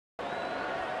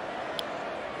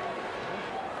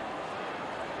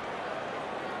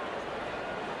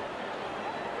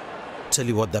Tell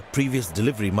you what, that previous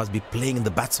delivery must be playing in the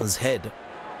batsman's head.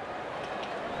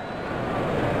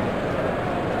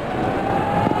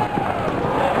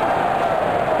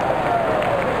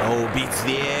 Oh, beats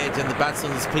the edge, and the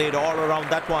batsman has played all around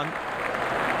that one.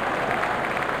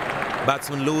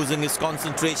 Batsman losing his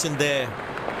concentration there.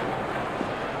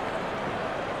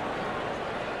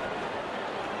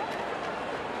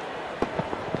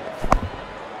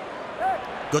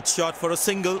 Good shot for a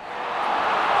single.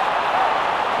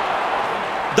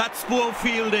 That's poor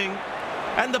fielding,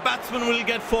 and the batsman will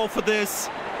get 4 for this.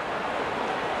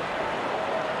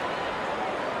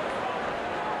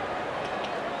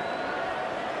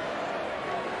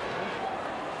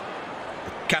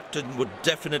 The captain would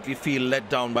definitely feel let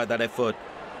down by that effort.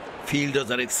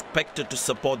 Fielders are expected to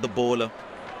support the bowler.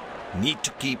 Need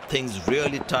to keep things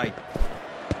really tight.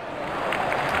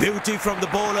 Beauty from the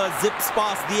bowler, zips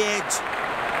past the edge.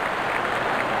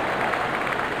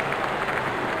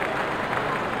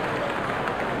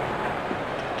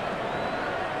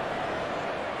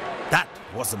 That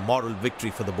was a moral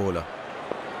victory for the bowler.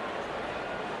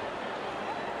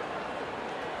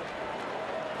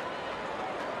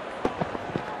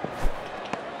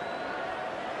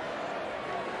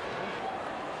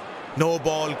 No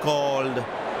ball called.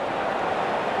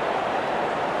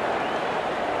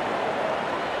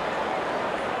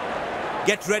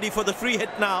 Get ready for the free hit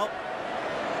now.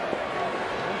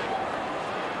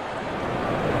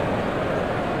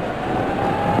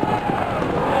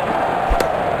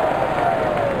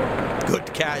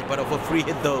 Good catch, but of a free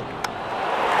hit though.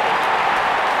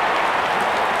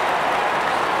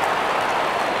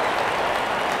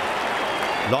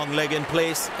 Long leg in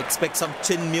place. Expect some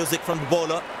chin music from the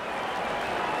bowler.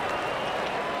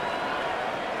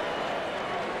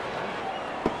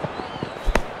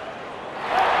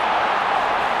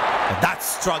 That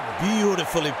struck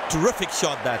beautifully. Terrific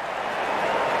shot that.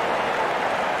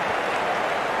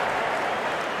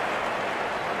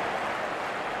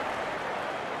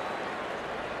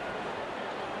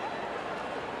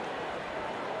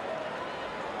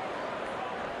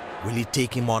 Will he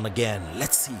take him on again?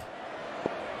 Let's see.